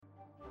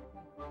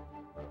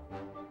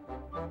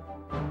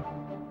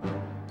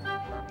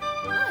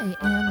and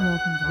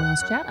welcome to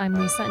Mouse Chat. I'm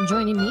Lisa, and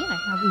joining me, I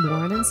have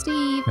Lauren and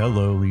Steve.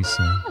 Hello,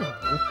 Lisa.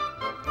 Hello.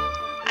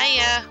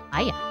 Hiya.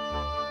 Hiya.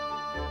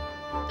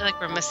 I feel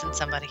like we're missing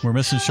somebody. We're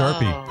missing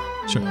Sharpie.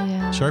 Oh,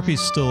 Yeah. Sharpie's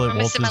still at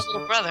we're Walt missing my Disney.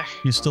 little brother.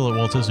 He's still at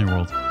Walt Disney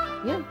World,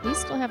 Yeah, he's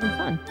still having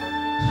fun.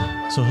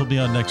 so he'll be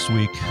on next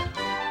week,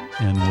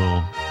 and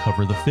we'll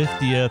cover the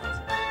 50th,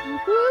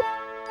 Whoop.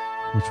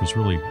 which was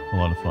really a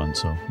lot of fun.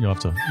 So you'll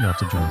have to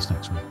join us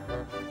next week.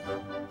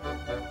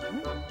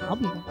 I'll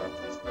be there.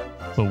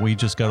 But we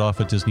just got off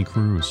a Disney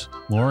cruise.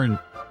 Lauren,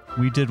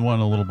 we did one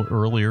a little bit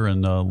earlier,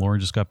 and Lauren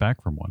just got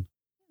back from one.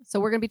 So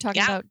we're going to be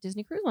talking about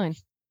Disney Cruise Line.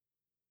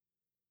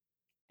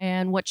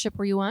 And what ship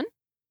were you on?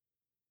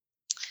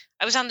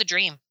 I was on the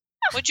Dream.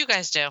 What'd you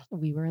guys do?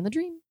 We were in the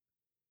Dream.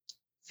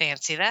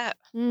 Fancy that.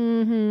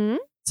 Mm-hmm.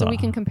 So we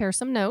can compare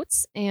some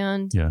notes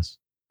and Yes.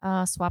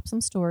 swap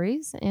some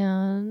stories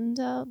and,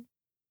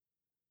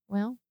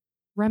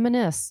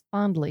 reminisce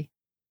fondly.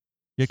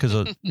 Yeah,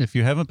 because if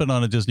you haven't been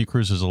on a Disney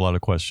cruise, there's a lot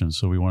of questions.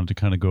 So we wanted to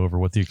kind of go over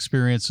what the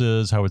experience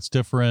is, how it's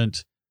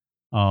different.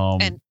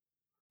 And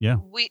yeah.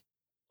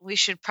 We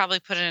should probably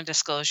put in a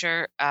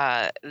disclosure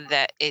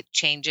that it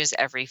changes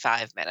every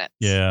 5 minutes.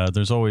 Yeah,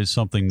 there's always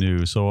something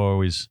new. So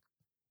always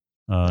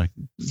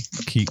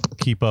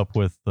keep up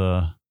with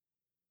your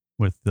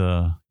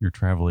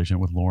travel agent,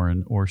 with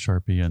Lauren or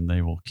Sharpie, and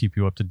they will keep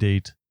you up to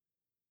date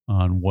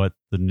on what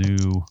the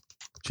new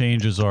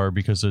changes are,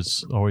 because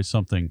it's always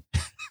something.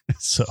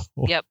 So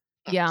Yep.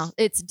 Yeah,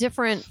 it's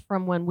different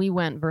from when we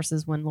went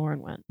versus when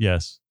Lauren went.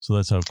 yes, so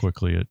that's how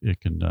quickly it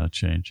can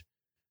change.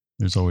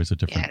 There's always a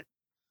different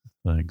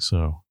thing. And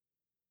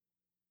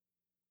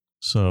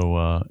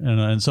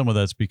some of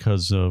that's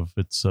because of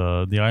it's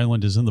the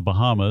island is in the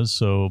Bahamas,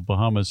 so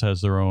Bahamas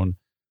has their own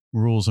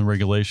rules and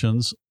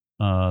regulations.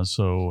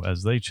 So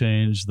as they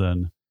change,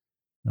 then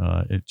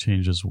it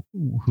changes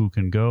who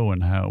can go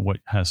and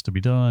what has to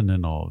be done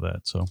and all of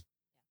that. So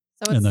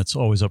and that's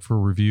always up for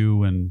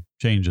review and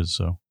changes.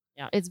 So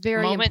yeah, it's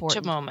very moment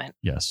important. to moment.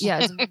 yes, Yeah,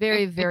 it's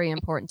very, very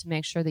important to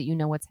make sure that you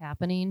know what's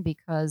happening,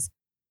 because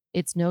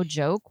it's no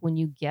joke when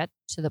you get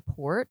to the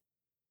port.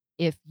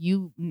 If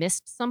you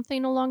missed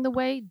something along the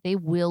way, they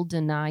will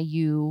deny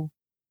you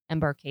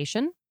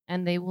embarkation,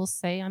 and they will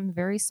say, "I'm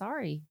very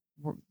sorry.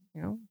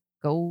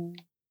 Go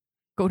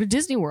to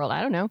Disney World."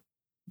 I don't know.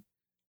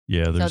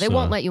 Yeah, So they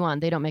won't let you on.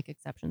 They don't make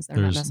exceptions. They're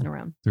not messing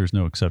around. There's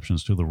no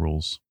exceptions to the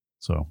rules.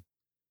 So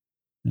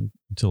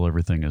until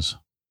everything is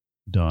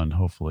done,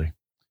 hopefully.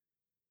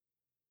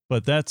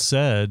 But that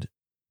said,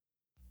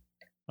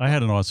 I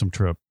had an awesome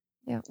trip.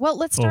 Yeah. Well,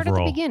 let's start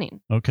overall. at the beginning.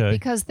 Okay.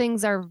 Because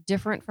things are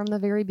different from the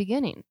very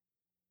beginning.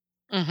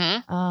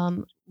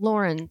 Mm-hmm.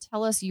 Lauren,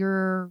 tell us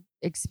your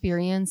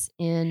experience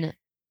in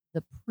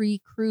the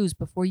pre-cruise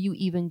before you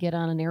even get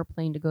on an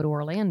airplane to go to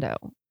Orlando.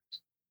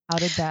 How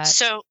did that?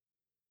 So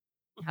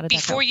before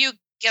that go? you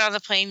get on the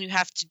plane, you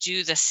have to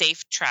do the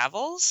Safe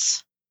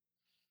Travels,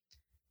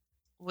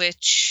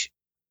 which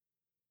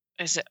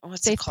is it?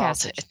 What's Safe it called?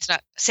 Passage. It's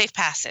not Safe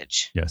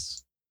Passage.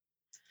 Yes.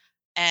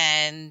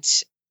 And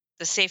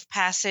the Safe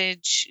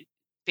Passage,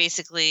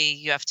 basically,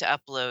 you have to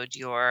upload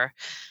your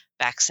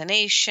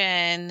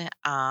vaccination.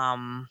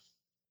 I'm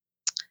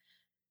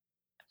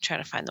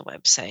trying to find the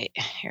website.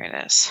 Here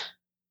it is.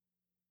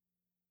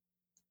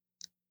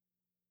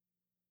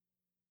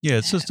 Yeah,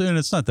 it's just, and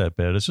it's not that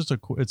bad. It's just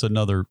it's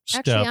another step.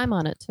 Actually, I'm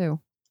on it too.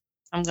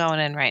 I'm going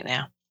in right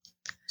now.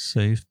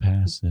 Safe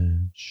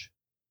Passage.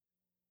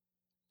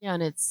 Yeah,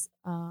 and it's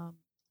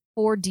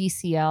for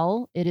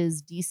DCL. It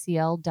is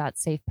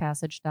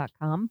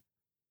dcl.safepassage.com.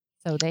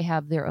 So they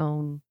have their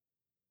own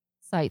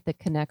site that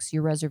connects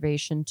your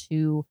reservation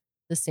to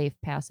the Safe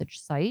Passage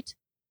site.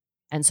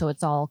 And so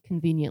it's all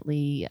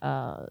conveniently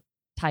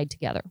tied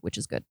together, which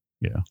is good.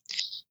 Yeah.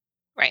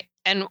 Right.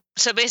 And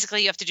so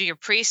basically you have to do your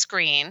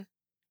pre-screen,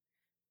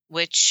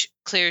 which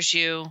clears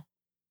you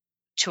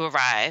to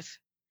arrive.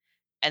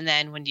 And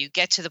then when you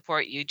get to the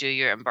port, you do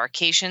your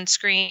embarkation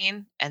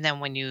screen. And then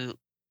when you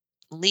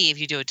leave,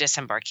 you do a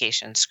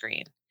disembarkation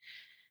screen.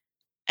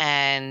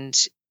 And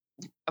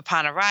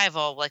upon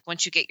arrival, like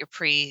once you get your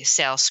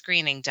pre-sale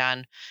screening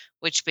done,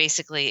 which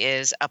basically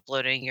is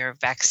uploading your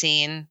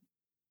vaccine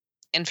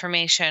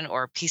information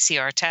or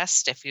PCR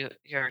test if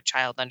you're a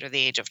child under the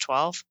age of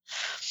 12,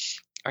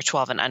 or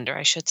 12 and under,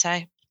 I should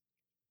say,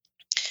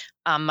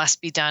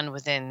 must be done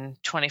within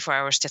 24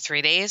 hours to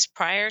 3 days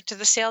prior to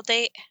the sale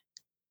date.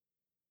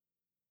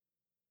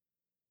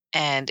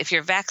 And if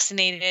you're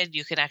vaccinated,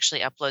 you can actually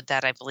upload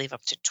that, I believe,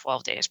 up to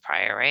 12 days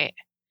prior, right?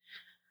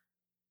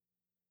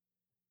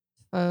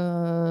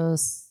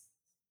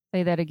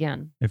 Say that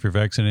again. If you're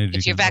vaccinated,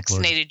 if you're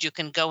vaccinated, you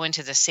can go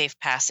into the Safe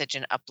Passage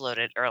and upload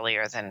it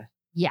earlier than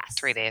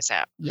 3 days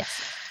out. Yes.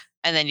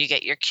 And then you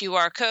get your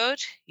QR code.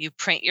 You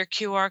print your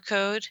QR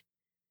code.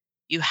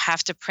 You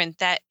have to print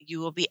that. You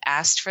will be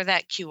asked for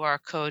that QR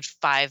code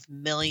 5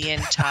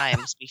 million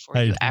times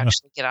before you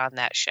actually get on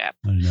that ship.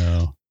 I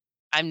know.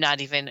 I'm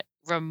not even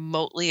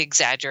remotely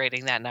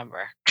exaggerating that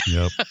number.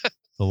 Yep.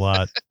 It's a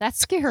lot. That's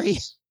scary.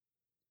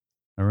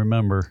 I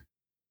remember.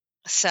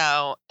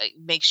 So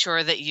make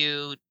sure that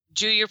you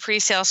do your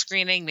pre-sale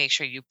screening. Make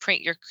sure you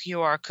print your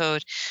QR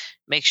code.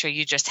 Make sure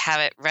you just have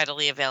it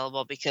readily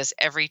available, because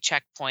every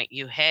checkpoint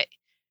you hit,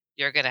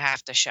 you're going to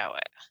have to show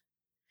it.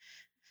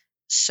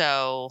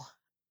 So,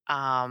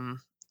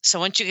 so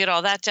once you get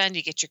all that done,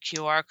 you get your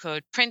QR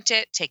code, print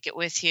it, take it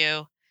with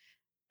you.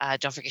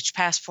 Don't forget your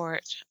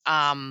passport.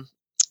 And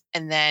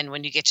then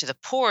when you get to the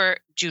port,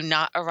 do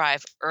not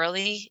arrive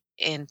early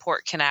in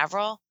Port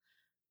Canaveral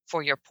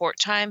for your port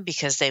time,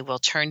 because they will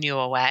turn you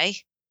away.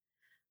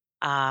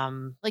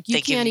 Like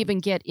you can't even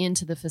get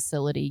into the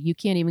facility. You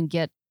can't even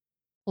get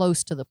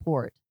close to the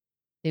port.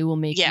 They will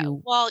make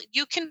you. Well,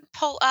 you can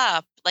pull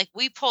up. Like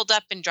we pulled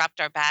up and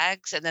dropped our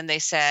bags, and then they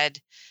said,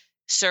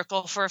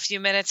 circle for a few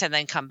minutes and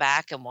then come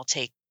back, and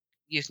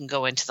you can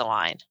go into the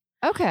line.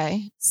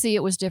 Okay. See,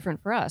 it was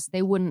different for us.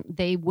 They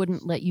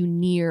wouldn't let you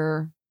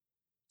near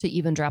to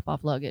even drop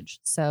off luggage.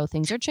 So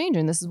things are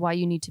changing. This is why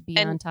you need to be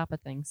on top of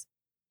things.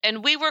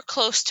 And we were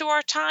close to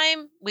our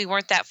time. We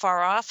weren't that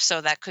far off, so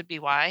that could be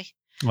why.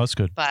 Well, that's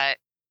good. But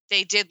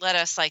they did let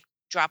us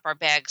drop our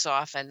bags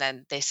off, and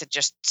then they said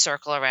just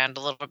circle around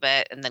a little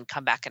bit and then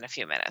come back in a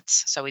few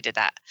minutes. So we did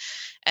that.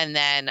 And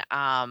then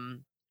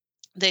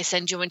they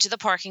send you into the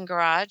parking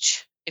garage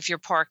if you're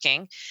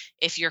parking.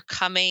 If you're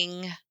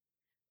coming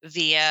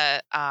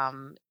via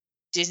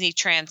Disney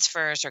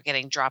transfers or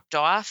getting dropped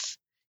off,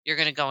 you're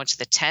going to go into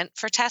the tent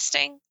for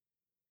testing.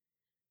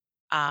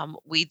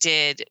 We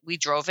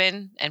drove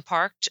in and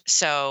parked.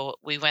 So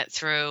we went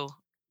through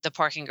the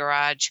parking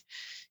garage.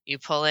 You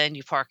pull in,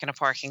 you park in a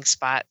parking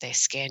spot. They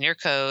scan your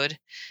code,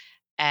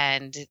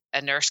 and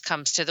a nurse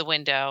comes to the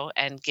window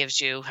and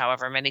gives you,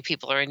 however many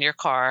people are in your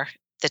car,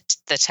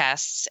 the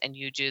tests, and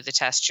you do the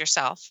test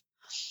yourself.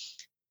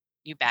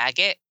 You bag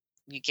it,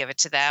 you give it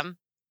to them,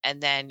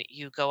 and then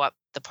you go up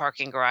the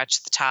parking garage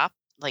to the top,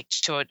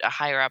 to a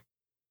higher up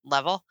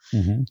level.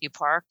 Mm-hmm. You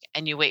park,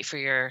 and you wait for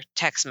your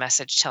text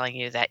message telling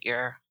you that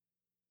you're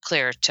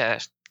clear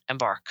to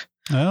embark.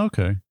 Oh,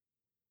 okay.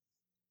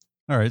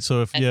 All right.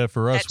 So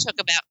for us, that took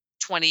about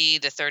 20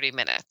 to 30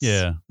 minutes.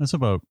 Yeah, that's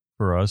about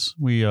for us.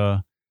 We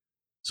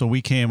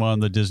came on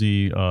the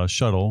Disney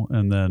shuttle,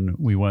 and then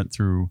we went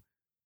through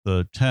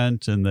the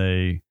tent, and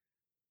they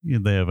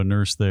have a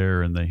nurse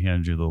there, and they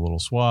hand you the little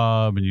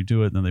swab, and you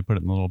do it, and then they put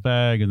it in a little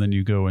bag, and then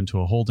you go into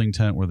a holding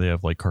tent where they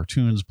have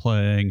cartoons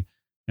playing,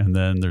 and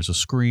then there's a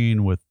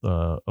screen with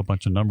a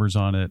bunch of numbers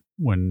on it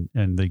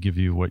and they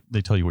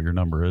tell you what your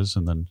number is,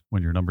 and then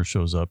when your number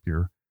shows up,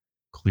 you're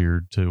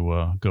cleared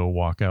to go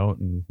walk out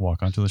and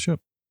walk onto the ship.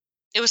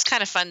 It was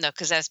kind of fun, though,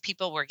 because as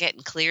people were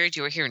getting cleared,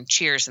 you were hearing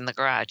cheers in the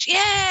garage. Yay!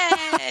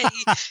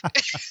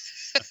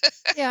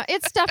 Yeah,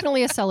 it's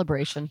definitely a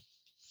celebration.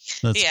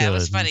 That's yeah, good. it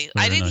was funny.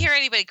 I didn't hear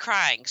anybody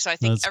crying, so I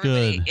think That's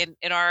everybody good.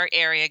 in our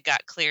area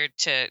got cleared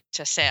to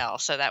sail,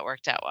 so that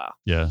worked out well.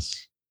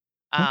 Yes.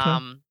 Okay.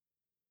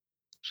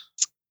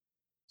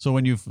 So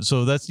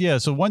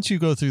once you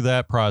go through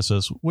that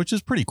process, which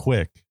is pretty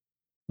quick,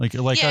 ours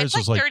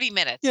was 30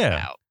 minutes.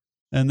 About.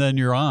 And then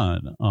you're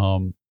on.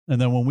 And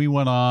then when we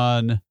went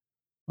on,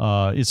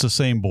 it's the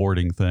same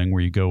boarding thing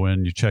where you go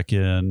in, you check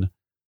in,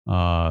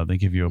 they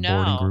give you a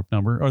boarding group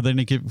number, or they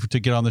give to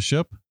get on the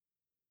ship.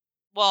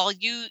 Well,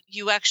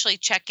 you actually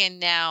check in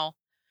now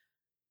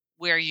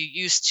where you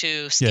used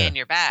to scan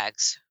your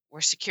bags,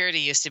 where security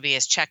used to be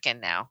as check-in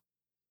now.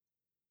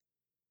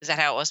 Is that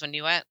how it was when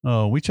you went?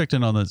 Oh, we checked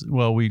in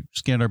we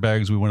scanned our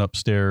bags, we went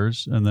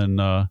upstairs, and then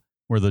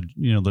where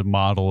the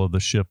model of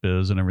the ship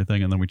is and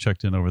everything, and then we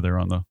checked in over there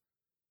on the,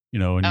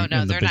 no,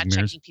 they're not mirrors.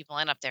 checking people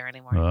in up there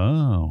anymore.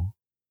 Oh,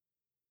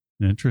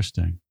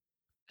 interesting.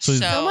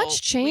 So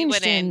much changed. We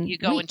went in. In you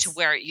go weeks. into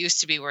where it used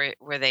to be,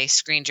 where they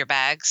screened your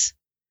bags.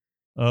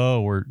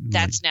 Oh,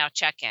 that's now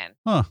check-in.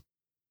 Huh.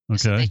 Okay.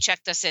 So they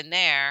checked us in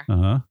there.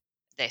 Uh-huh.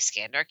 They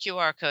scanned our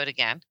QR code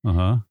again.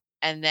 Uh-huh.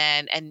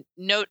 And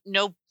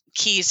no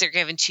keys are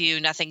given to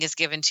you. Nothing is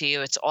given to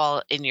you. It's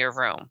all in your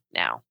room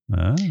now.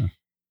 Ah.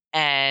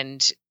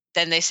 And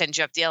then they send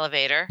you up the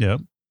elevator. Yep.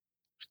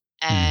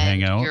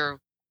 And you hang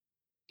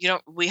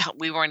out.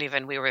 We weren't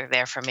even, we were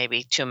there for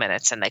maybe 2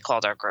 minutes, and they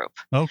called our group.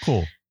 Oh,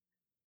 cool.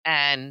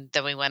 And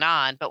then we went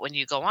on. But when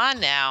you go on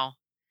now,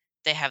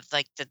 they have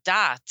the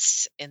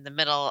dots in the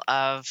middle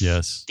of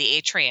the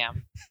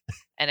atrium,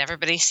 and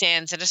everybody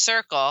stands in a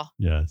circle.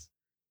 Yes.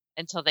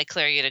 Until they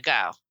clear you to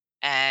go.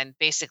 And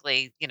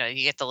basically, you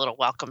get the little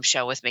welcome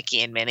show with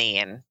Mickey and Minnie,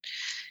 and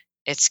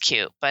it's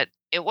cute, but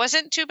it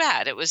wasn't too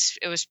bad. It was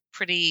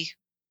pretty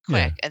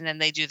quick. And then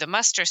they do the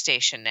muster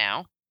station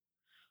now.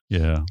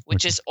 Yeah.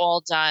 Which is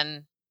all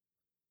done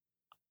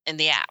in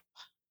the app.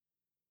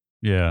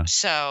 Yeah.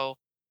 So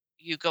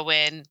you go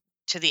in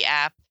to the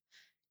app,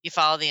 you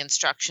follow the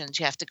instructions,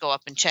 you have to go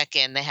up and check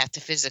in. They have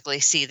to physically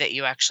see that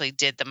you actually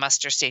did the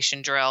muster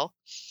station drill,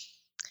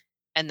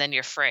 and then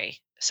you're free.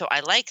 So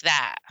I like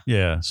that.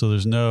 Yeah. So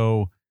there's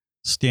no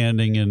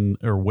standing in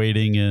or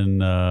waiting in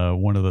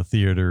one of the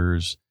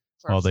theaters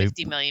for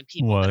 50 million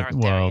people that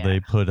aren't there yet. They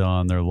put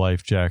on their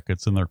life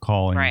jackets and they're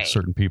calling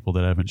certain people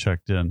that haven't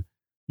checked in.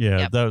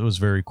 Yeah, that was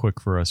very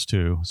quick for us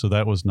too. So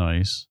that was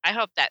nice. I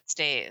hope that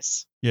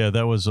stays. Yeah,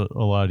 that was a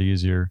lot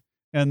easier.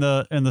 And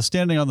the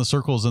standing on the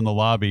circles in the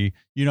lobby,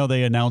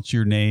 they announce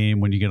your name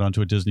when you get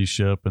onto a Disney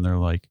ship, and they're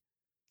like,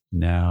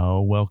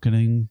 now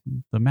welcoming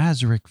the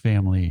Mazarick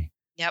family.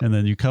 Yep. And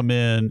then you come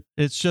in.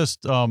 It's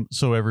just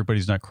so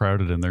everybody's not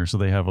crowded in there. So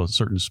they have a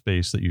certain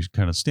space that you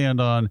kind of stand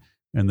on,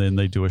 and then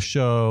they do a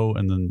show,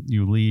 and then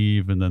you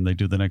leave, and then they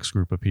do the next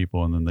group of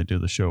people, and then they do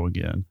the show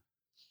again.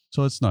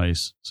 So it's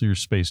nice. So you're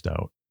spaced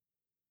out.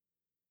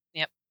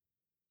 Yep.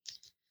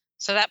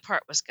 So that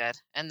part was good.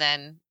 And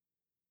then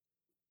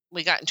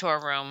we got into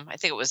our room. I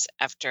think it was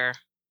after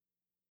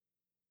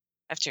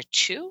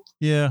 2.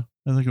 Yeah,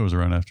 I think it was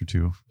around after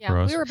 2 for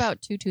us. We were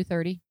about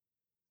 2:30.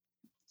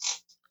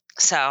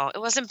 So it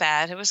wasn't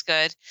bad. It was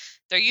good.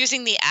 They're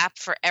using the app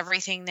for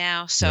everything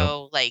now.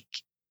 So like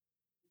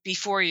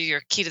before,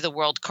 your Key to the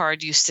World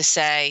card used to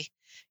say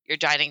your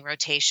dining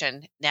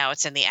rotation. Now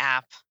it's in the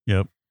app.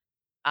 Yep.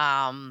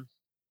 So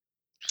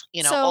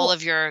all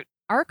of your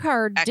our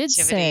card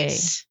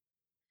activities.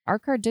 Our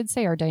card did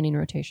say our dining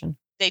rotation.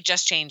 They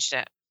just changed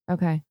it.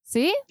 Okay.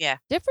 See? Yeah.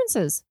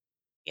 Differences.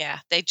 Yeah,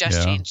 they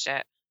just changed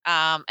it.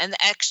 And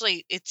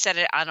actually, it said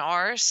it on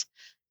ours.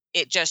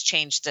 It just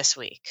changed this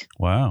week.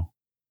 Wow.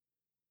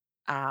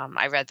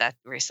 I read that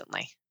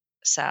recently.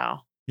 So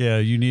yeah,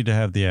 you need to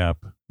have the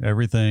app.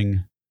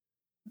 Everything,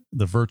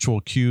 the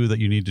virtual queue that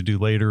you need to do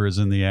later is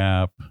in the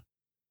app.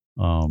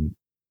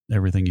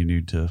 Everything you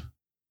need to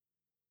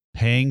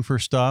paying for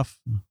stuff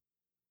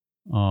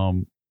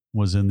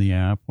was in the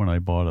app when I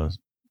bought a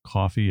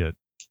coffee at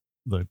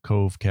the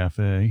Cove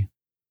Cafe.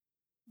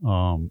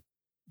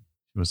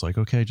 It was like,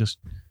 okay, just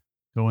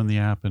go in the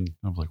app, and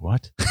I was like,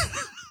 what?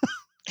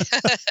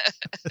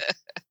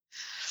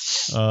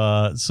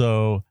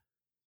 So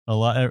a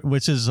lot,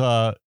 which is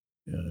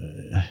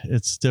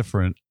it's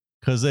different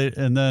because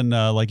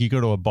like you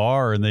go to a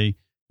bar and they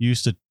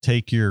used to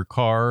take your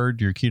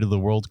card, your Key to the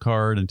World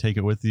card, and take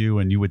it with you,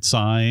 and you would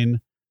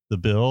sign the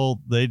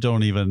bill. They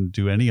don't even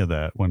do any of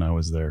that when I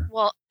was there.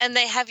 Well, and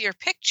they have your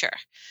picture.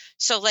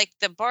 So like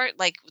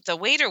the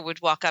waiter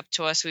would walk up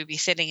to us. We'd be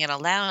sitting in a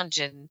lounge,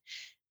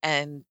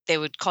 and they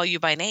would call you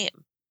by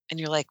name, and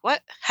you're like,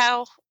 what?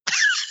 How?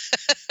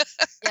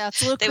 Yeah,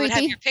 it's a little They creepy. would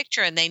have your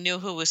picture, and they knew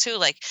who was who.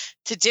 Like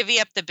to divvy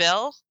up the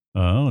bill,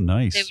 Oh,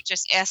 nice. they would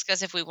just ask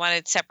us if we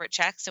wanted separate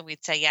checks, and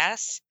we'd say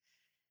yes.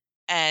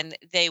 And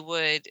they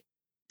would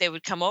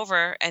come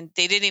over, and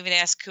they didn't even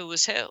ask who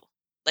was who.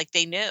 Like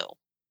they knew.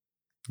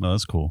 Oh,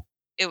 that's cool.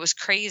 It was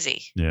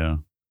crazy. Yeah.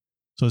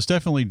 So it's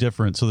definitely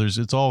different. So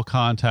it's all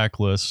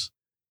contactless.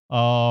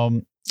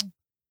 When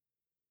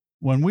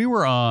we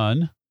were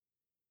on,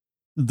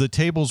 the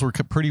tables were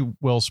pretty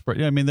well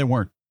spread. I mean, they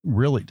weren't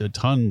really a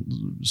ton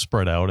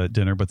spread out at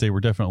dinner, but they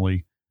were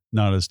definitely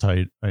not as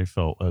tight, I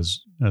felt,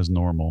 as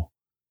normal.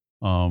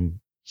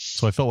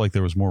 So I felt like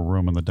there was more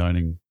room in the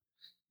dining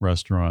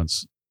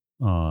restaurants.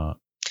 Well,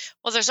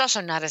 there's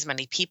also not as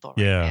many people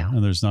right Yeah, now.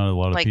 and there's not a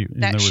lot of Like people.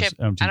 And that there ship,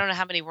 was empty. I don't know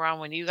how many were on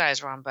when you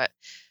guys were on, but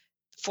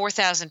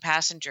 4,000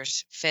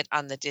 passengers fit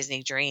on the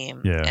Disney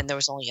Dream, Yeah. and there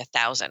was only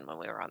 1,000 when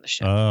we were on the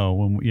ship. Oh,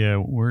 we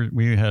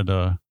had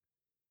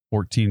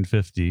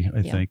 1450, I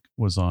Yeah. think,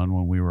 was on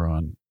when we were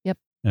on. Yep.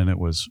 And it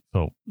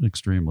felt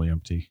extremely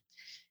empty.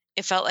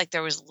 It felt like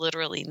there was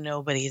literally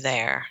nobody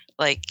there.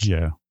 Like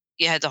Yeah.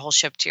 you had the whole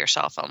ship to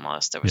yourself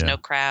almost. There was Yeah. no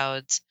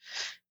crowds.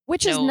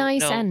 Which is No,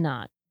 nice no. and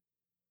not.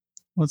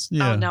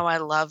 Oh no, I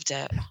loved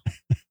it.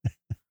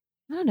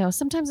 I don't know.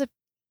 Sometimes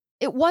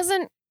it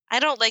wasn't. I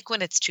don't like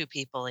when it's too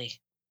people-y.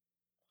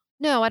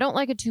 No, I don't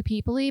like it too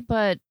people-y,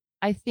 but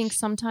I think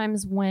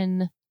sometimes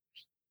when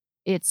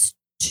it's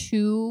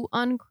too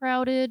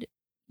uncrowded,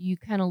 you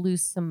kind of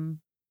lose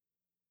some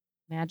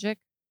magic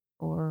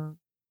or,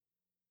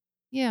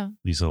 yeah.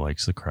 Lisa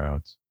likes the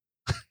crowds.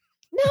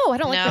 No, I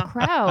don't like No. the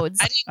crowds.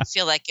 I didn't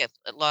feel like it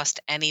lost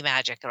any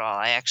magic at all.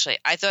 I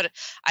thought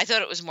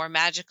it was more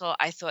magical.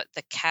 I thought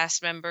the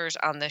cast members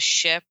on the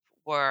ship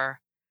were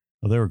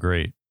Oh, they were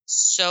great.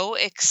 so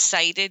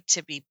excited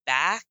to be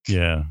back.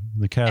 Yeah.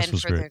 The cast And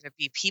was for great. there to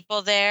be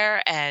people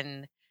there,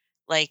 and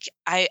like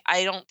I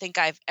don't think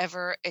I've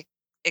ever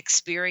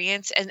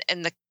experienced,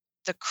 and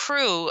the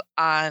crew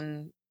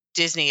on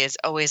Disney is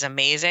always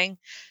amazing,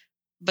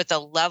 but the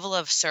level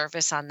of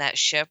service on that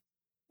ship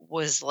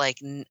was like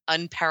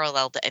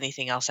unparalleled to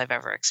anything else I've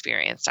ever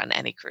experienced on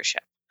any cruise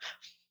ship.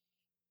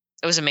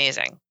 It was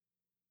amazing.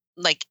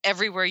 Like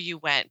everywhere you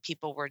went,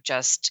 people were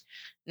just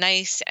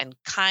nice and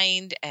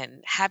kind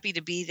and happy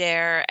to be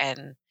there,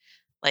 and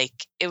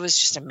like it was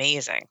just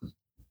amazing.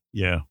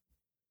 Yeah.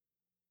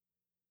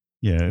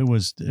 Yeah, it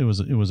was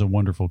a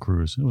wonderful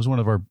cruise. It was one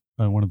of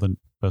the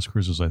best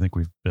cruises I think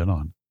we've been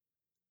on.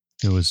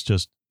 It was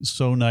just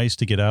so nice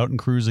to get out and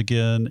cruise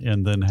again,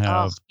 and then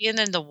have Being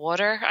in the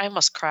water, I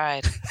almost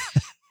cried.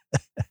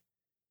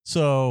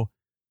 So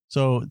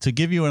to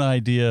give you an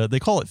idea, they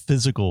call it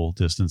physical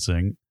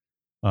distancing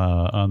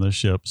on the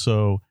ship.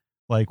 So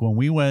like when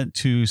we went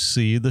to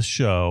see the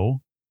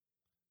show,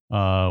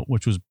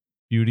 which was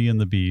Beauty and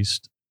the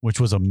Beast, which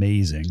was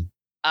amazing.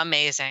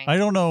 Amazing. I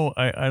don't know.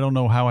 I don't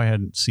know how I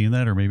hadn't seen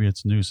that, or maybe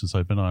it's new since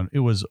I've been on. It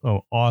was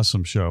an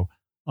awesome show.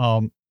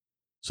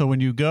 So when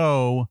you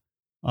go,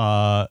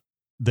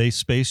 They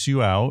space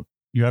you out.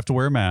 You have to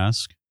wear a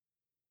mask.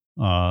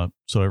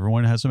 So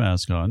everyone has a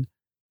mask on.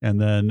 And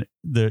then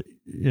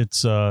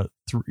it's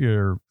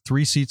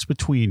three seats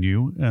between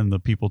you and the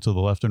people to the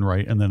left and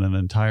right, and then an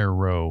entire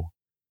row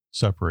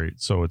separate.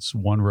 So it's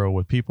one row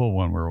with people,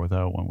 one row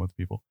without, one with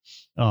people.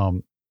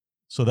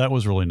 So that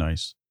was really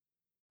nice.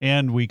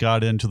 And we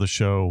got into the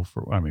show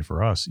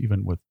for us,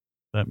 even with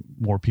that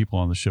more people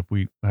on the ship,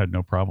 we had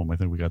no problem. I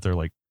think we got there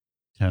like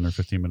 10 or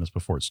 15 minutes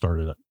before it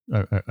started.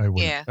 I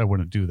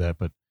wouldn't do that,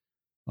 but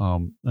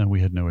and we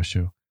had no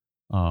issue.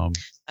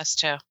 Us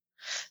too.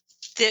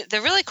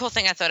 The really cool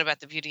thing I thought about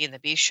the Beauty and the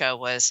Beast show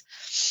was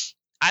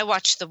I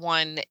watched the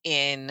one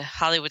in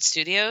Hollywood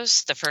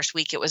Studios the first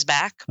week it was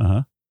back.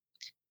 Uh-huh.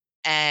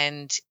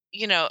 And,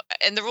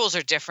 and the rules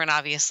are different,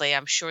 obviously.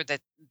 I'm sure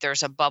that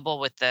there's a bubble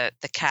with the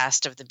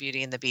cast of the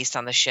Beauty and the Beast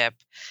on the ship.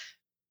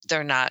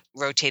 They're not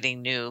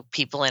rotating new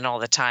people in all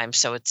the time,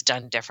 so it's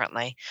done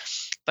differently.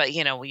 But,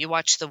 when you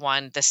watch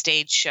the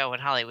stage show in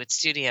Hollywood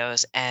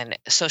Studios, and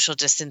social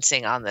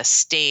distancing on the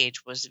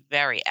stage was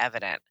very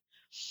evident.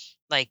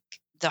 Like,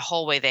 the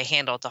whole way they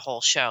handled the whole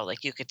show,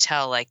 like you could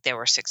tell, like they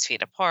were 6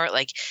 feet apart,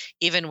 like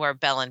even where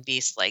Belle and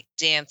Beast like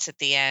dance at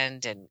the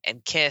end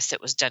and kiss, it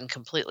was done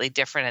completely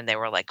different. And they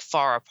were like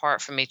far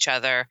apart from each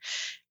other,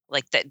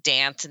 like that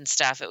dance and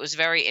stuff. It was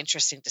very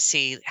interesting to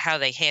see how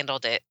they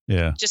handled it.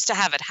 Yeah. Just to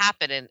have it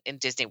happen in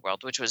Disney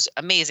World, which was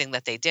amazing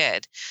that they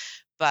did.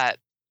 But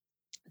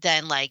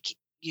then like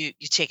you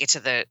take it to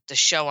the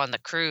show on the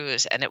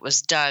cruise, and it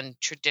was done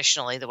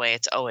traditionally the way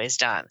it's always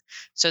done.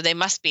 So they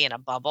must be in a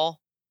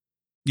bubble.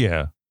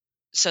 Yeah.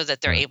 So that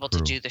they're able to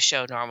do the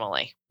show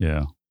normally.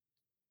 Yeah.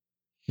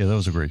 Yeah, that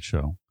was a great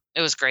show.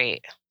 It was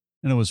great.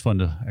 And it was fun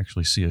to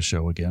actually see a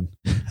show again.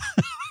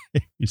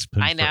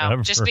 I know.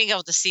 Forever. Just being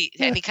able to see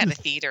any kind of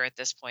theater at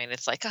this point,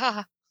 it's like,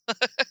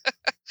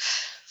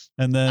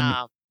 And then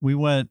we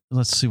went,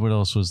 let's see what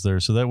else was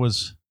there. So that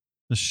was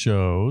the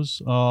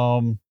shows.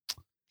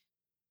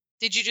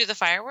 Did you do the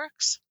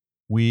fireworks?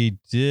 We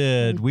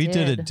did. We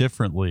did it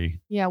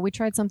differently. Yeah, we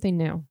tried something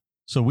new.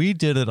 So we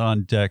did it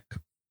on deck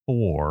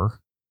 4,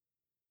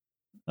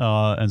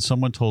 and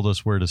someone told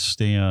us where to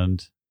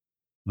stand,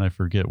 and I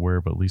forget where,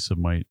 but Lisa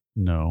might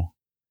know.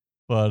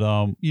 But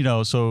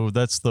so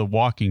that's the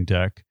walking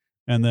deck,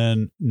 and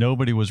then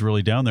nobody was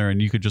really down there,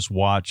 and you could just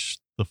watch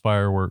the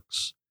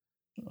fireworks.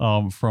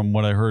 From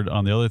what I heard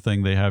on the other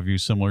thing, they have you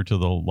similar to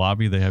the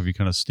lobby. They have you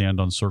kind of stand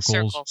on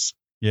circles.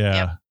 Yeah.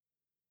 Yep.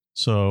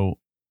 So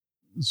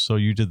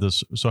you did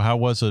this. So how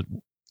was it?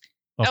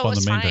 It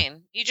was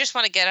fine. You just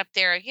want to get up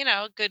there,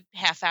 a good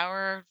half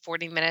hour,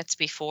 40 minutes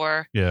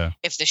before. Yeah.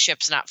 If the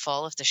ship's not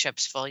full. If the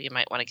ship's full, you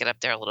might want to get up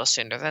there a little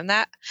sooner than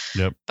that.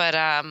 Yep. But,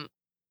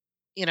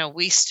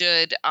 we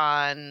stood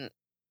on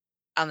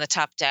the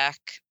top deck.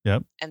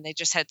 Yep. And they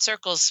just had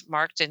circles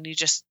marked, and you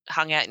just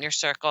hung out in your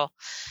circle.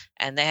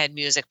 And they had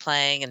music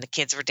playing, and the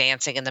kids were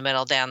dancing in the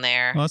middle down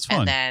there. Oh, that's fun.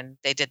 And then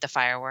they did the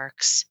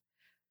fireworks.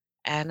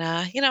 And,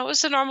 it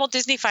was the normal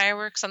Disney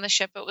fireworks on the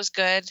ship. It was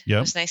good. Yep.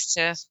 It was nice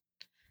to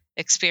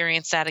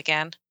experience that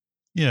again.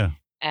 Yeah.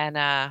 And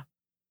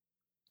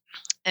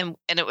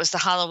it was the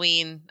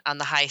Halloween on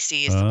the high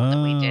seas, the one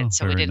that we did.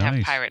 So we didn't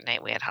have Pirate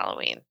Night. We had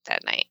Halloween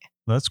that night.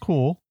 That's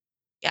cool.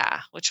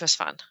 Yeah, which was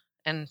fun.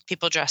 And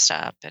people dressed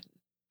up, and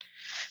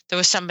there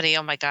was somebody,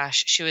 oh my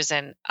gosh, she was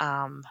in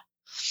a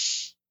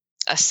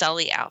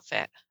Sully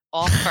outfit,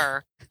 all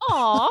fur.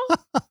 Aw.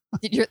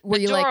 Were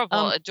you like,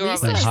 adorable.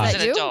 Lisa, She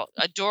was an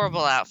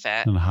adorable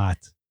outfit. And hot.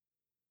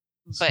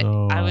 But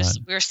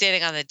we were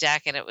standing on the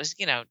deck, and it was,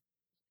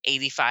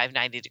 85,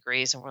 90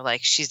 degrees. And we're like,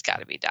 she's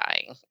got to be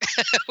dying.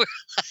 We're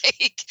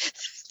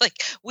like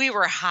we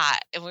were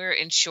hot, and we were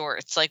in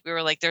shorts. Like we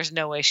were like, there's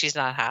no way she's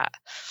not hot.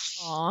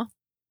 Aw.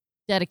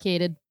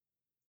 Dedicated.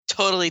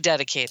 Totally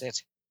dedicated.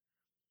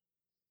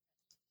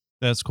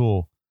 That's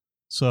cool.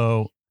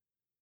 So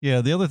yeah,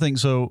 the other thing,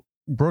 so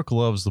Brooke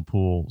loves the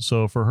pool.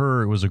 So for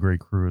her, it was a great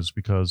cruise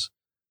because,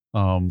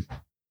 some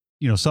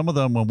of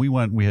them, when we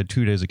went, we had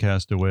 2 days of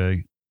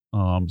Castaway.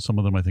 Some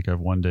of them, I think I have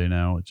 1 day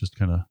now. It just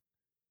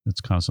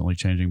it's constantly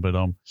changing. But,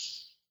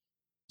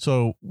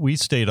 so we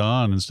stayed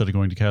on instead of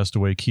going to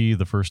Castaway Cay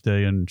the first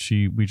day, and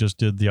we just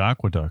did the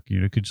Aqueduct.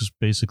 You could just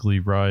basically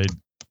ride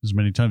as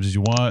many times as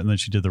you want. And then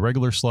she did the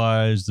regular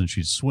slides, then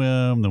she'd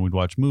swim, then we'd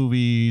watch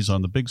movies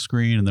on the big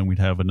screen, and then we'd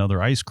have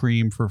another ice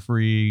cream for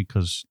free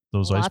because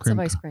those Lots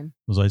ice of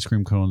those ice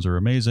cream cones are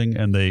amazing.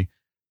 And they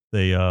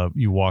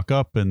you walk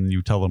up and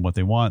you tell them what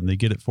they want, and they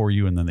get it for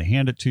you, and then they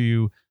hand it to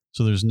you.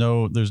 So there's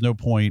no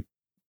point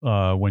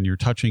when you're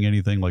touching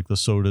anything like the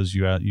sodas.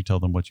 You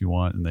tell them what you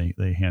want, and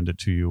they hand it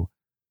to you.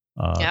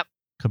 Yep.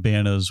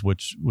 Cabanas,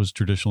 which was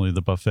traditionally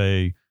the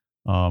buffet.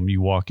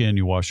 You walk in,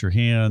 you wash your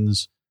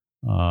hands.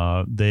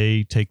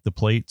 They take the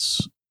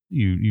plates.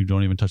 You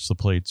don't even touch the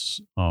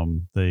plates.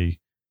 They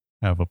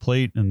have a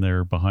plate, and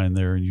they're behind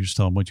there, and you just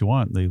tell them what you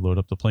want. They load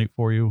up the plate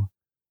for you.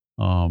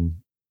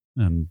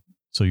 And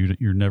so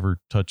you're never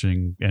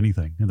touching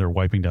anything, and they're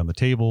wiping down the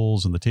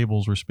tables, and the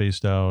tables were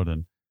spaced out.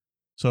 And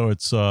so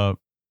it's kind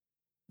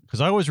because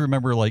I always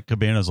remember like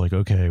Cabana's like,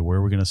 okay, where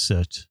are we going to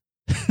sit?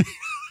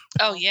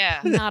 Oh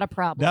yeah. Not a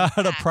problem.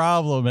 Not a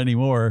problem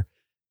anymore.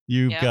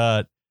 You've Yep.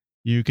 got,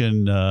 you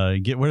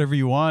can get whatever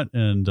you want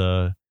and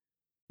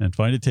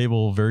find a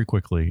table very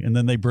quickly. And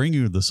then they bring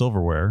you the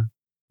silverware.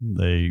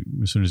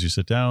 As soon as you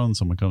sit down,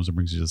 someone comes and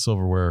brings you the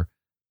silverware.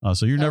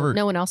 So you're never,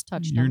 No one else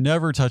touched you're them.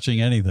 never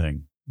touching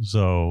anything.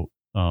 So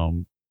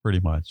pretty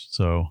much.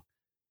 So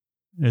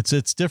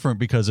it's different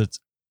because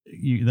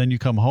then you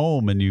come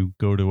home and you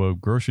go to a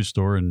grocery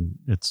store and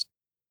it's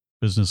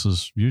business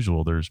as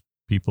usual. There's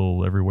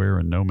people everywhere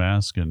and no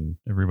mask and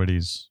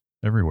everybody's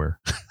everywhere.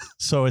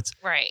 So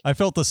Right. I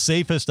felt the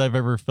safest I've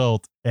ever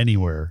felt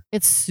anywhere.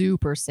 It's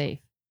super safe.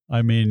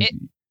 I mean,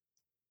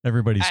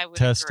 everybody's I would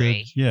tested.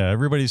 agree. Yeah,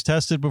 everybody's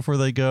tested before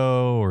they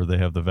go, or they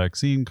have the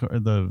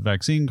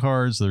vaccine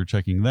cards. They're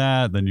checking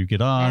that. Then you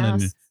get on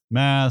and Masks,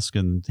 mask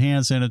and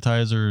hand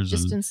sanitizers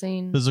and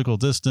distancing. physical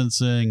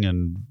distancing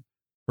and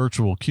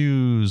virtual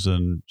queues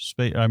and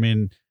space. I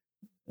mean,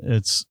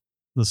 it's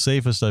the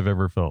safest I've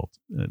ever felt,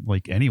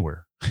 like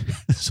anywhere.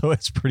 So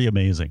it's pretty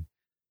amazing.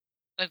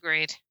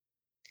 Agreed.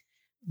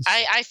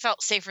 I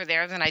felt safer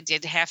there than I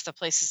did half the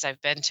places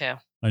I've been to.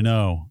 I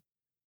know.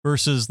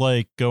 Versus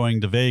like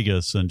going to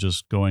Vegas and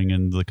just going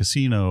into the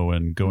casino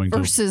and going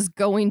Versus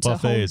going to Home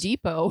buffets.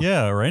 Depot.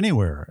 yeah, or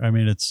anywhere. I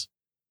mean,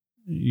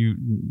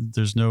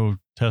 there's no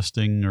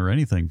testing or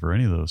anything for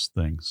any of those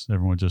things.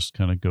 Everyone just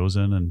kind of goes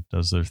in and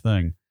does their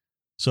thing.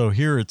 So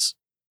here it's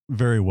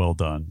very well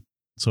done.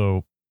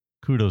 So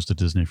kudos to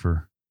Disney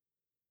for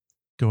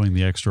going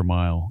the extra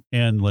mile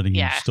and letting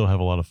you Yeah. still have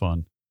a lot of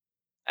fun.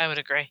 I would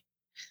agree.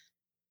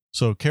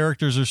 So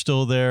characters are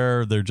still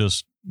there. They're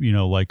just,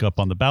 like up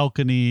on the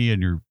balcony and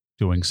you're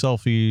doing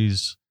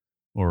selfies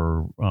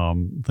or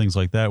things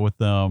like that with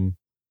them.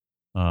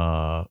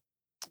 I'm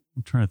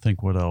trying to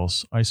think what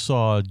else. I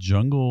saw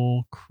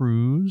Jungle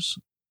Cruise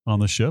on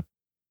the ship.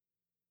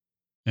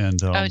 And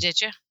Oh,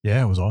 did you?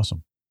 yeah, it was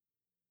awesome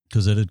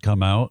because it had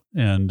come out.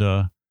 And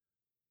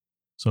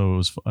so it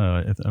was,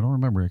 I don't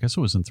remember. I guess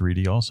it was in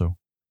 3D also.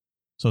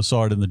 So I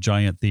saw it in the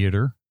giant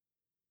theater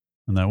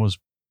and that was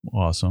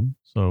awesome.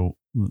 So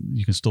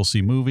you can still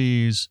see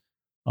movies.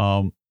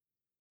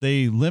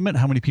 They limit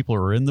how many people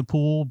are in the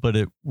pool, but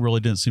it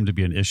really didn't seem to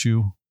be an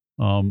issue.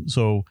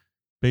 So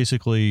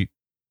basically,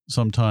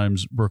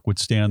 sometimes Brooke would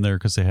stand there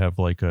because they have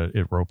like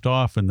it roped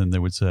off, and then they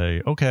would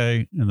say,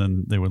 okay, and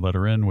then they would let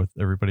her in with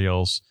everybody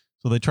else.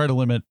 So they try to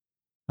limit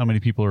how many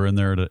people are in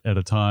there at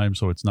a time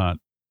so it's not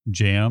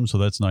jammed. So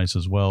that's nice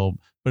as well.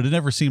 But it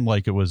never seemed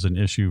like it was an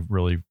issue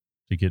really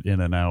to get in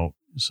and out.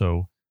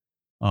 So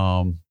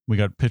we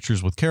got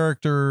pictures with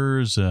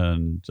characters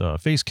and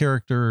face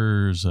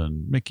characters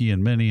and Mickey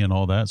and Minnie and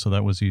all that. So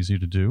that was easy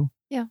to do.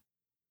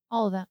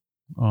 All of that.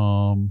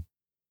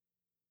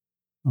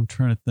 I'm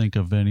trying to think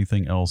of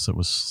anything else that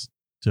was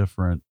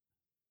different.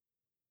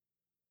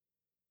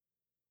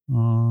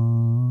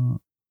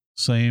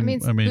 Same.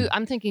 I mean,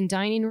 I'm thinking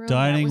dining room.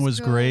 dining that was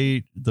good.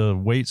 great. The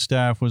wait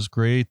staff was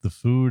great. The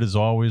food, as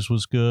always,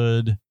 was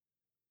good.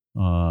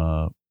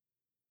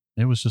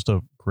 It was just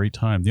a great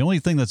time. The only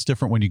thing that's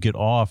different when you get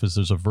off is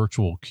there's a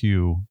virtual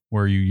queue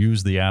where you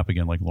use the app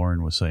again, like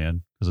Lauren was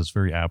saying, because it's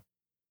very app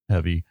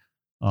heavy.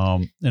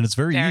 And it's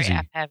very easy.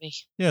 app heavy.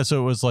 Yeah.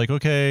 So it was like,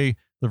 okay,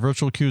 the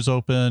virtual queue's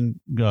open.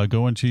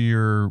 Go into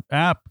your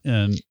app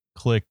and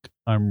click,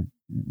 I'm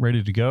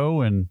ready to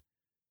go. And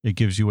it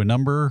gives you a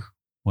number,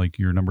 like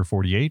your number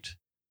 48.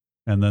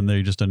 And then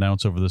they just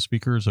announce over the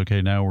speakers,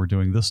 okay, now we're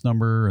doing this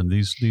number and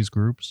these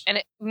groups. And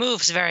it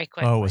moves very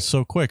quickly. Oh, it was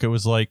so quick. It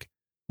was like,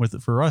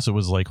 for us, it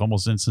was like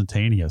almost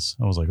instantaneous.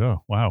 I was like,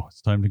 oh, wow,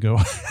 it's time to go.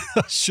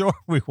 Sure,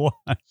 we won.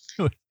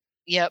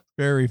 Yep.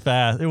 Very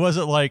fast. It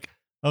wasn't like,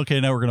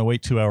 okay, now we're going to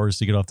wait 2 hours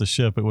to get off the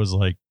ship. It was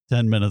like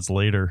 10 minutes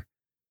later.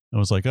 I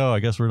was like, oh, I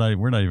guess we're not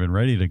even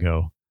ready to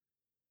go.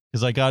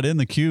 Because I got in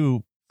the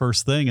queue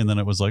first thing and then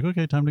it was like,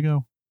 okay, time to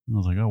go. And I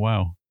was like, oh,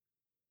 wow.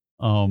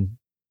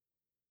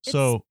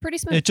 So It's pretty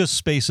smooth. it just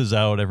spaces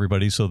out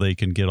everybody so they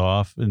can get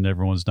off and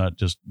everyone's not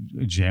just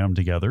jammed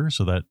together.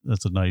 So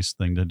that's a nice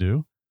thing to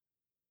do.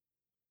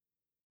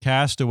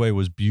 Castaway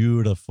was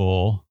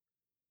beautiful.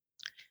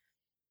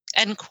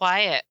 And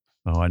quiet.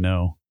 Oh, I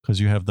know. Because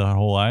you have the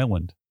whole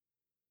island.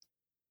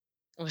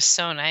 It was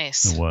so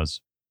nice. It was.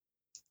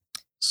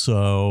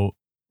 So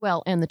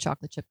Well, and the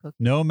chocolate chip cookie.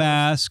 no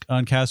mask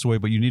on Castaway,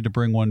 but you need to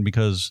bring one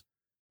because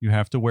you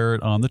have to wear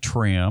it on the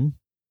tram.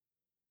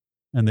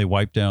 And they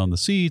wipe down the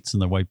seats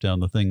and they wipe down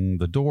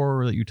the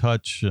door that you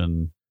touch.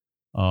 And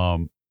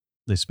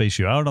they space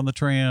you out on the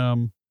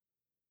tram.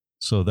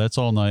 So that's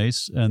all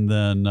nice. And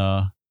then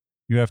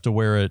you have to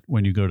wear it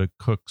when you go to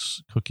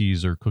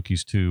Cookies or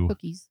Cookies 2,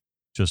 Cookies.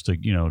 just to,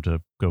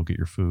 to go get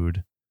your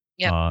food.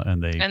 Yep.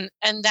 And they,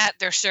 And that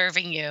they're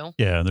serving you.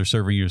 yeah, they're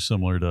serving you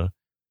similar to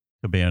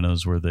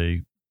Cabanas where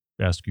they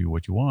ask you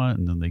what you want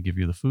and then they give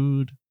you the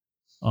food.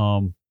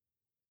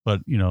 But,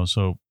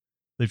 so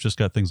they've just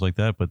got things like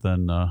that. But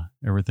then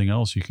everything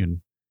else, you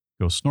can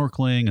go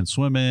snorkeling and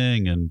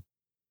swimming and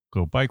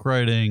go bike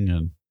riding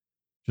and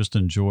just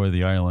enjoy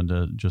the island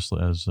just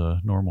as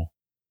normal.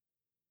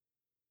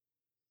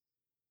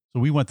 So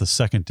we went the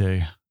second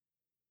day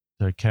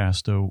to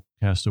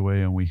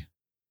Castaway, and we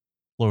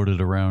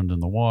floated around in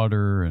the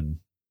water and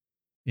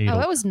ate. Oh,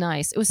 that was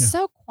nice. It was Yeah.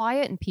 so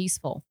quiet and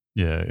peaceful.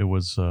 Yeah, it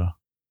was.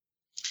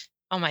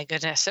 Oh my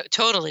goodness, it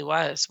totally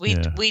was.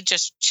 Yeah. We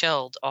just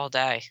chilled all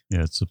day.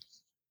 Yeah, it's a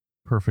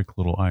perfect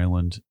little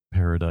island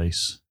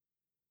paradise,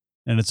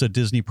 and it's a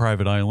Disney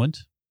private island.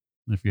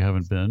 If you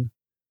haven't been,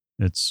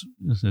 it's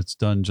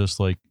done just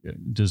like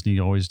Disney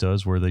always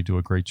does, where they do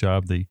a great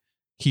job. They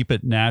keep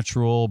it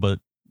natural, but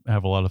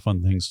have a lot of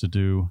fun things to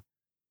do.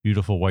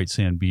 Beautiful white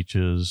sand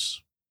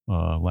beaches,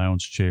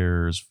 lounge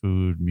chairs,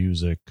 food,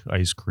 music,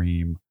 ice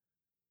cream.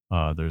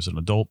 There's an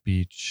adult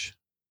beach.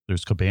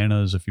 There's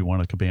cabanas. If you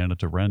want a cabana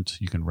to rent,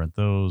 you can rent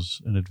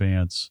those in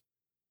advance.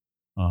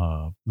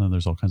 Then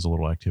there's all kinds of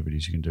little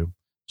activities you can do.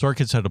 So our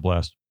kids had a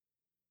blast.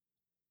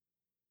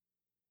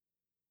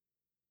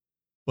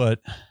 But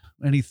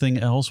anything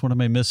else? What am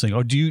I missing?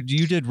 Oh, you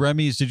did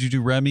Remy's? Did you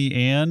do Remy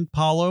and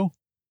Palo?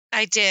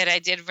 I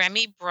did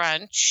Remy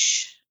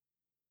brunch,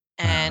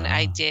 and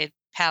I Ah. did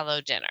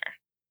Palo dinner.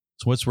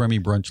 So what's Remy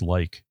brunch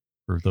like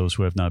for those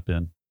who have not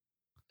been?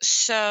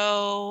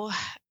 So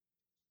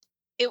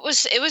it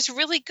was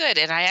really good,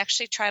 and I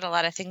actually tried a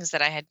lot of things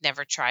that I had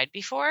never tried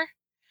before.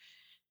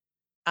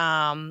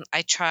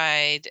 I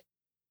tried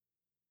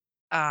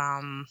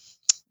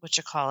what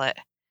you call it?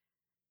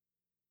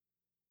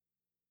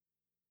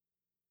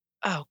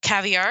 Oh,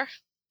 caviar,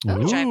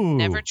 which I've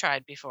never Ooh.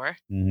 tried before.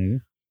 Mm-hmm.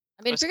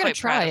 I mean, Was if you're going quite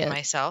to proud try of it,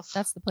 myself.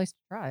 that's the place to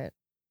try it.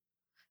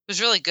 It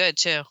was really good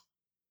too.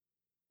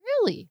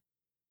 Really?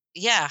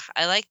 Yeah,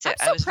 I liked it.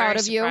 I'm so I was proud very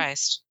of you.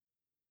 surprised.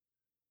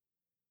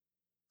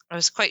 I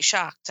was quite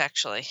shocked,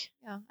 actually.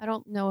 Yeah, I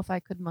don't know if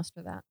I could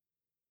muster that.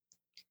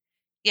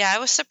 Yeah, I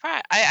was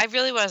surprised. I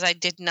really was. I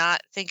did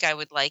not think I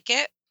would like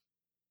it.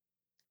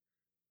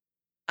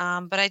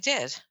 But I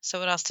did. So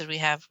what else did we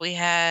have? We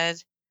had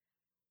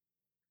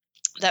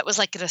that was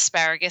like an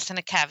asparagus and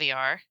a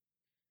caviar.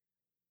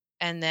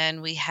 And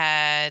then we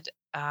had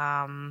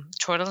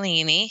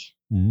tortellini.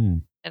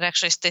 Mm. And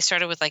actually they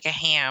started with like a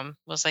ham.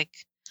 It was like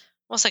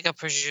almost like a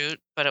prosciutto,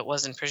 but it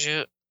wasn't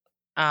prosciutto.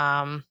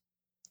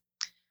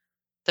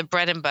 The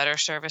bread and butter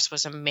service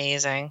was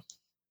amazing.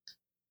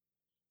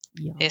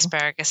 Yeah. The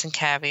asparagus and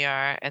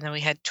caviar. And then we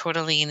had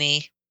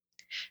tortellini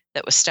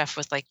that was stuffed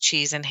with like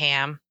cheese and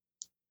ham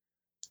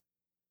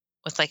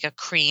with like a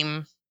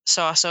cream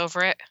sauce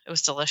over it. It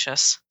was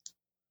delicious.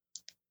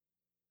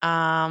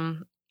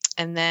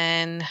 And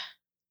then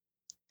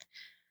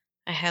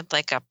I had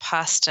like a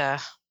pasta.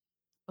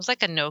 It was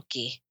like a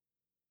gnocchi.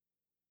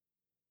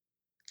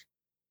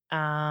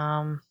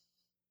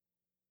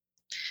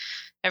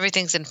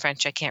 Everything's in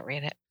French. I can't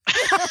read it.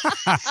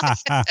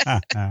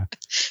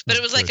 But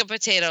it was like a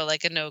potato,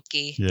 like a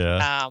gnocchi.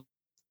 Yeah.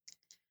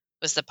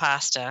 Was the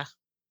pasta.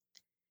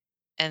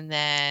 And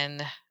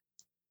then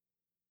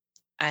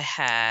I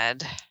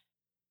had,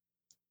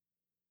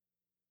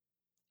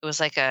 it was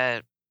like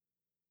a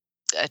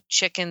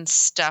chicken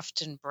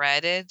stuffed and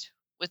breaded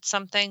with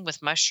something,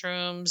 with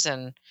mushrooms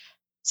and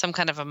some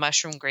kind of a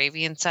mushroom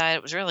gravy inside.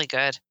 It was really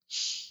good.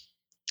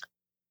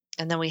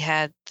 And then we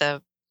had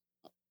the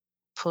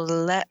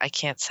poulet. I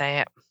can't say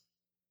it.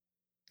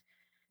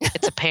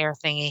 It's a pear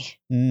thingy.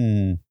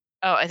 Mm.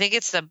 Oh, I think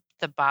it's the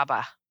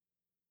baba,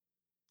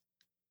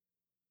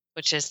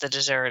 which is the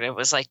dessert. It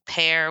was like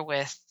pear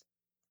with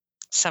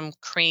some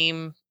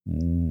cream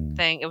Mm.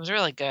 thing. It was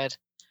really good.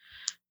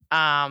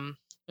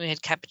 We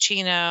had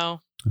cappuccino.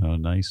 Oh,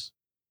 nice.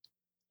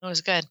 It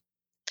was good.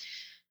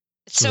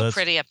 It's So so that's-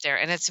 pretty up there,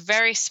 and it's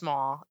very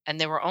small.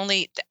 And there were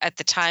only, at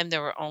the time,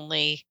 there were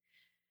only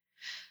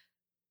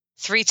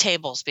 3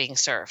 tables being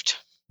served.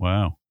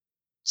 Wow.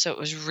 So it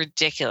was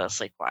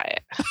ridiculously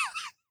quiet.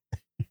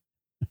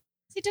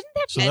 See, didn't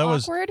that So get that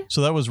was- awkward?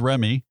 So that was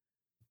Remy.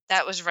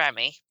 That was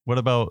Remy. What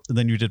about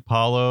then you did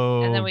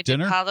Palo And then we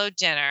dinner? did Palo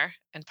dinner.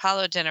 And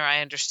Palo dinner,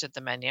 I understood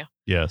the menu.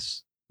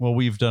 Yes. Well,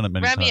 we've done it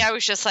many Remy, times. I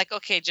was just like,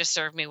 okay, just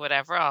serve me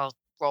whatever. I'll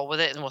roll with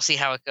it and we'll see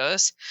how it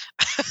goes.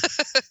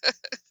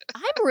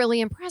 I'm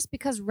really impressed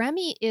because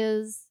Remy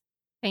is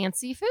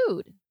fancy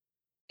food.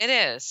 It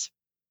is.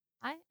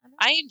 I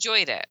I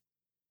enjoyed it.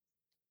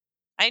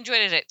 I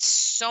enjoyed it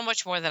so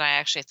much more than I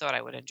actually thought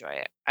I would enjoy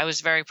it. I was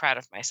very proud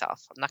of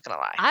myself. I'm not going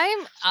to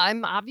lie.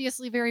 I'm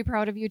obviously very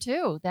proud of you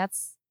too.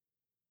 That's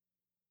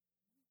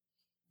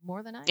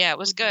more than I. Yeah, it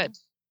was would do. good.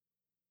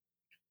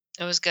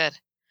 It was good.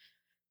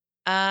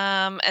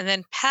 And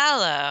then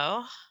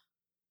Palo.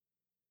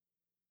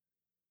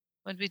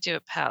 What did we do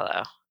at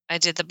Palo? I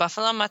did the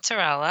buffalo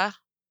mozzarella.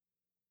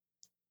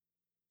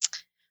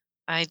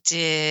 I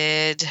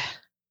did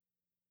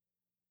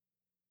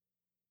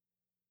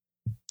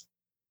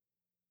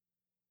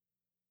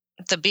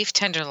the beef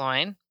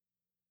tenderloin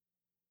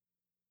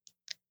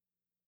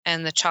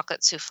and the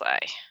chocolate souffle.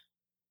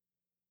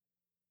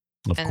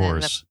 Of and then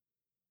course.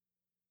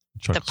 The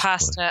Chocolate souffle.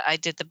 pasta, I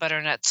did the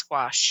butternut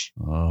squash,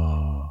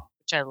 Oh.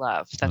 which I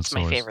love. That's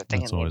my always- favorite thing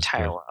in that's the always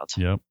entire good. world.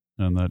 Yep.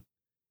 And that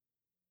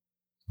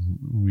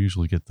we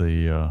usually get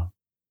the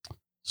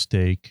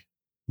steak.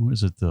 What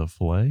is it? The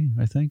filet,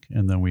 I think.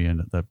 And then we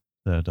end up that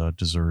that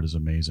dessert is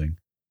amazing.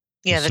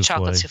 Yeah, the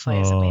chocolate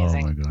souffle is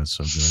amazing. Oh my god, it's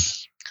so good.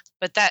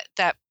 But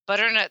that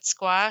butternut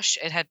squash,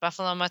 it had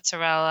buffalo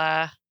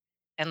mozzarella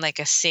and like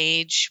a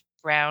sage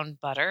brown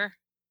butter.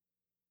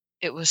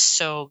 It was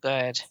so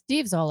good.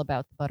 Steve's all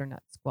about the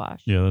butternut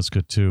squash. Yeah, that's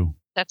good too.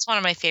 That's one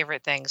of my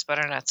favorite things.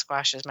 Butternut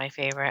squash is my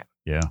favorite.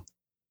 Yeah.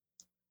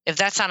 If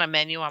that's on a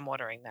menu, I'm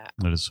ordering that.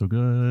 That is so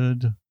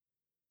good.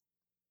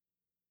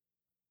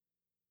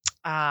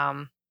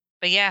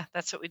 But yeah,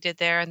 that's what we did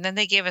there. And then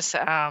they gave us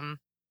some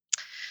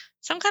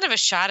kind of a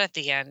shot at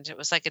the end. It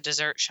was like a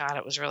dessert shot.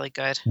 It was really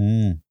good.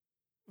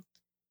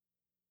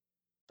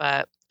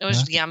 But it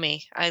was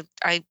yummy.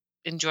 I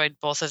enjoyed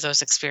both of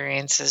those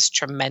experiences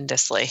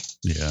tremendously.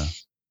 Yeah.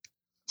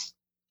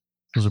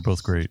 Those are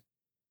both great.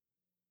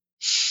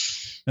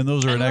 And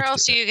those are and where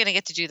else are you going to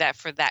get to do that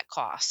for that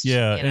cost?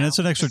 Yeah, and it's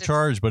an extra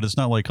charge, but it's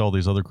not like all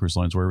these other cruise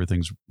lines where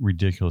everything's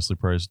ridiculously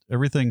priced.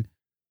 Everything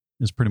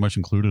is pretty much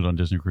included on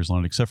Disney Cruise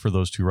Line, except for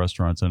those 2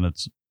 restaurants, and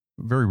it's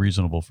very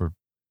reasonable for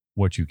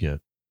what you get.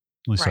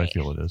 At least I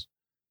feel it is.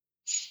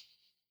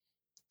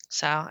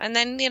 So, and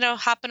then,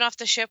 hopping off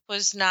the ship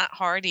was not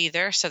hard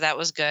either, so that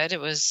was good. It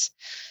was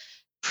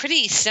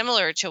pretty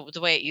similar to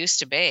the way it used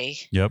to be.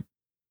 Yep.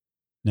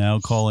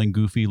 Now calling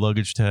goofy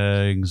luggage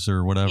tags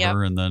or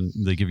whatever, and then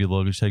they give you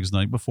luggage tags the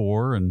night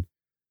before, and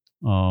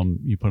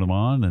you put them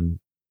on, and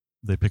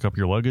they pick up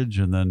your luggage,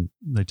 and then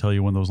they tell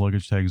you when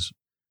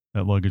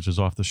that luggage is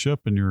off the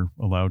ship, and you're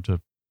allowed to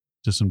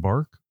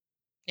disembark.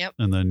 Yep.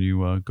 And then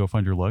you go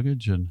find your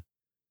luggage and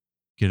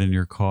get in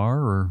your car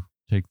or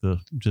take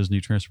the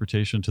Disney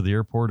transportation to the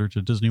airport or to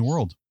Disney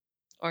World.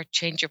 Or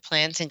change your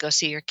plans and go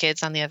see your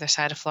kids on the other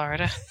side of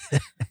Florida.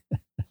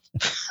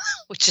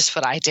 Which is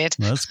what I did.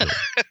 That's good.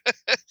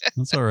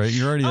 That's all right.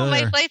 You're already there.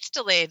 My flight's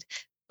delayed.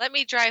 Let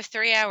me drive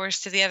 3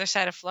 hours to the other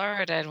side of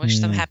Florida and wish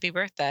them happy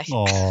birthday.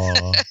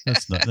 Oh,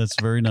 that's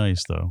very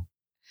nice, though.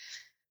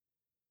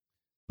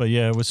 But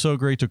yeah, it was so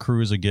great to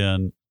cruise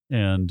again.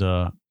 And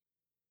that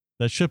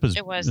ship is the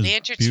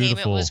entertainment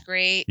beautiful. Was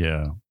great.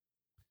 Yeah.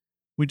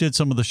 We did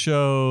some of the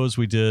shows.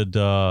 We did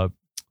the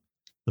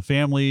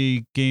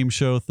family game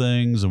show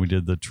things, and we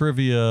did the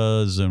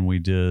trivias, and we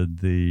did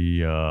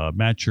the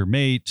match your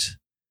mate,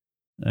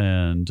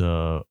 and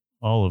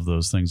all of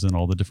those things in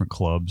all the different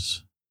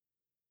clubs.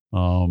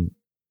 And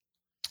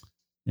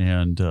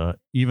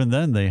even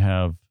then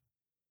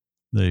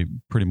they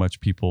pretty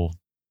much people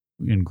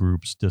in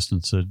groups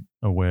distanced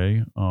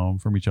away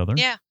from each other.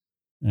 Yeah.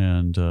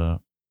 And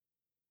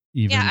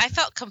I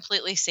felt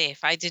completely safe.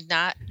 I did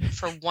not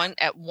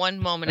at one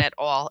moment at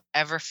all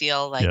ever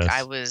feel like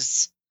I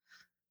was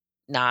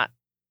not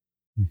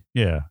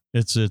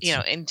it's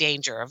in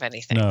danger of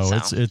anything. No,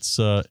 so. it's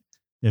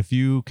if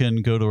you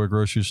can go to a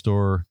grocery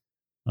store,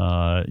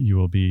 you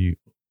will be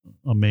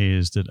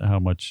amazed at how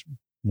much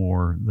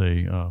more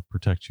they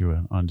protect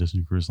you on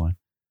Disney Cruise Line.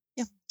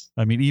 Yeah.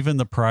 I mean, even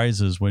the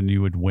prizes when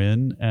you would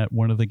win at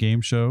one of the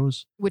game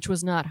shows, which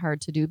was not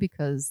hard to do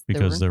because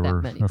there were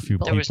a few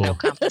people. There was no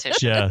competition.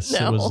 Yes,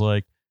 No. It was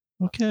like,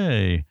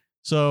 okay.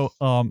 So,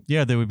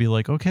 they would be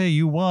like, okay,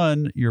 you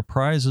won. Your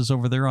prize is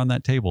over there on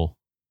that table.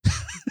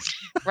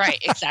 Right,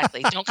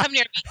 exactly. Don't come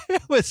near me.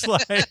 It was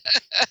like,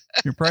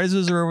 your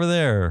prizes are over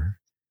there.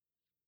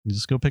 You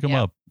just go pick them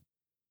up.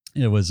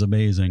 It was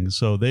amazing.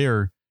 So they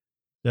are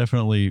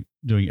definitely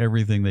doing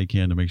everything they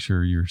can to make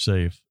sure you're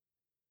safe.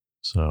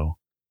 So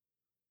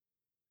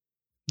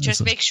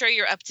just make sure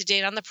you're up to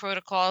date on the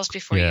protocols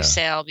before you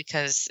sail,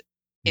 because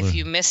if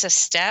you miss a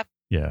step,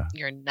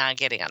 you're not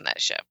getting on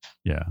that ship.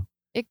 Yeah.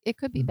 It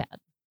could be bad.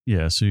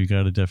 Yeah. So you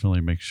got to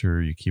definitely make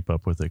sure you keep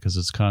up with it, because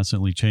it's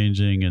constantly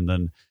changing. And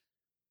then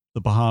the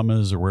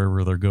Bahamas or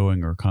wherever they're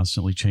going are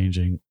constantly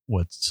changing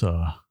what's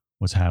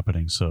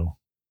happening. So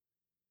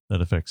that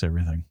affects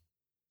everything.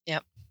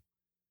 Yep.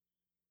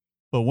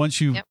 But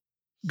once you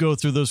go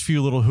through those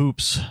few little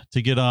hoops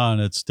to get on,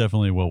 it's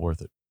definitely well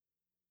worth it.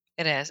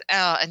 It is.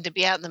 Oh, and to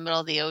be out in the middle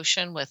of the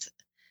ocean with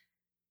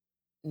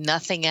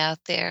nothing out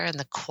there and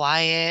the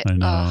quiet. I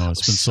know.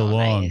 It's been so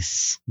long.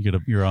 Nice.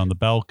 You're on the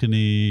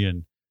balcony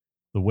and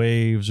the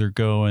waves are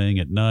going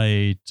at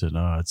night, and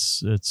it's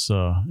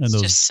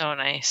just so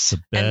nice.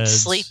 The beds, and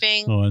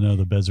sleeping. Oh, I know,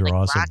 the beds are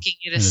awesome. Rocking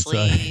you to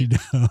sleep.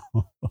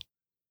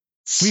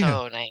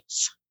 So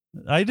nice.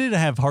 I didn't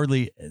have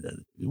hardly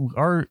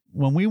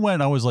when we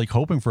went, I was like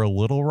hoping for a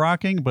little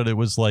rocking, but it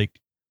was like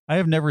I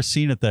have never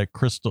seen it that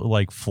crystal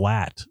like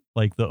flat.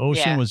 Like the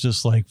ocean was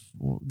just like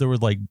there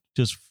was like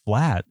just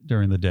flat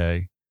during the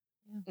day.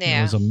 Yeah.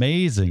 It was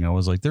amazing. I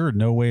was like, there are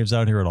no waves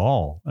out here at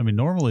all. I mean,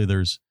 normally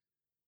there's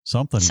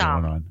something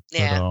going on.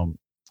 Yeah.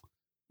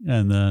 But,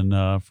 and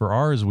then for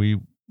ours, we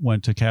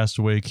went to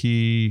Castaway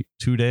Cay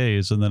 2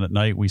 days, and then at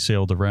night we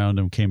sailed around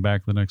and came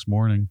back the next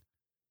morning.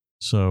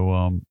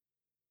 So,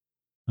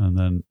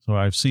 so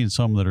I've seen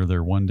some that are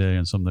there 1 day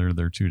and some that are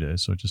there 2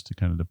 days. So it just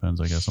kind of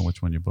depends, I guess, on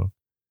which one you book.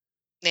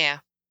 Yeah.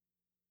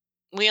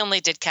 We only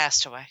did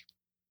Castaway.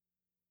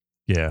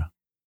 Yeah.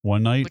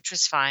 One night? Which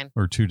was fine.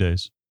 Or 2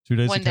 days? 2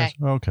 days? 1 day.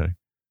 Okay.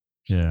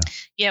 Yeah.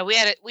 Yeah,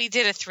 we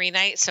did a 3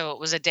 night, so it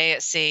was a day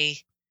at sea.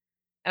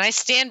 And I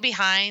stand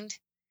behind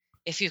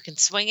if you can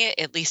swing it,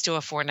 at least do a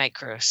 4-night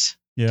cruise.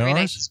 Yeah, 3 ours.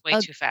 nights is way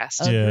too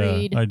fast.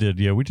 Agreed. Yeah, I did.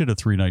 Yeah, we did a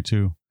 3-night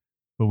too,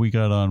 but we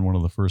got on one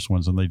of the first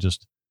ones, and they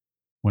just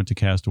went to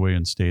Castaway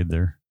and stayed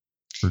there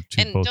for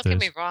And both don't days. get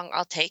me wrong,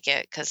 I'll take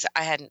it because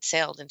I hadn't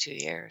sailed in 2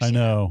 years. I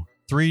know.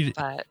 Three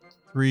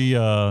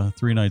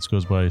nights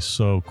goes by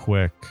so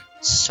quick.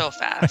 So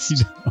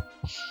fast.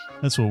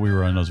 That's what we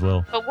were on as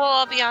well. But we'll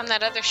all be on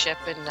that other ship,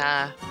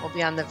 and we'll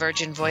be on the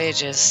Virgin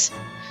Voyages.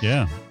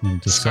 Yeah, in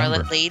December.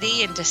 Scarlet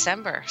Lady in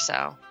December.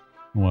 So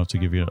We'll have to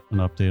give you an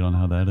update on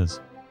how that is,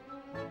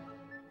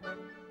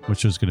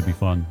 which is going to be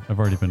fun. I've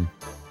already been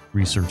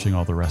researching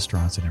all the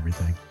restaurants and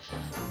everything,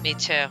 me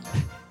too.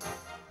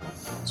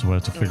 so we'll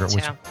have to figure out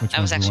which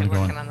I was ones we actually want to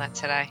go working on. on that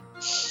today.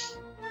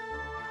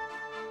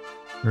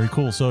 Very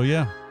cool. So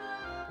yeah,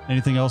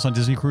 anything else on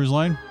Disney Cruise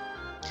Line?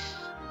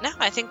 No,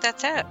 I think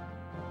that's it.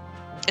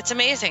 It's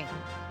amazing.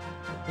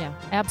 Yeah,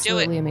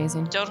 absolutely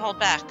amazing. Don't hold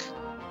back.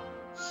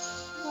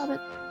 Love it.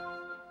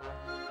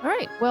 All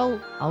right.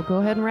 Well, I'll go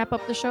ahead and wrap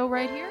up the show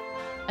right here.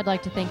 I'd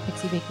like to thank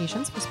Pixie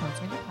Vacations for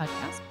sponsoring the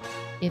podcast.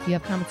 If you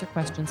have comments or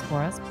questions for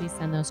us, please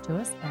send those to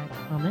us at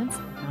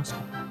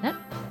comments@mousetrap.net.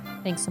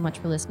 Thanks so much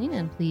for listening,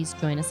 and please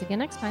join us again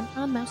next time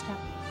on Mousetrap.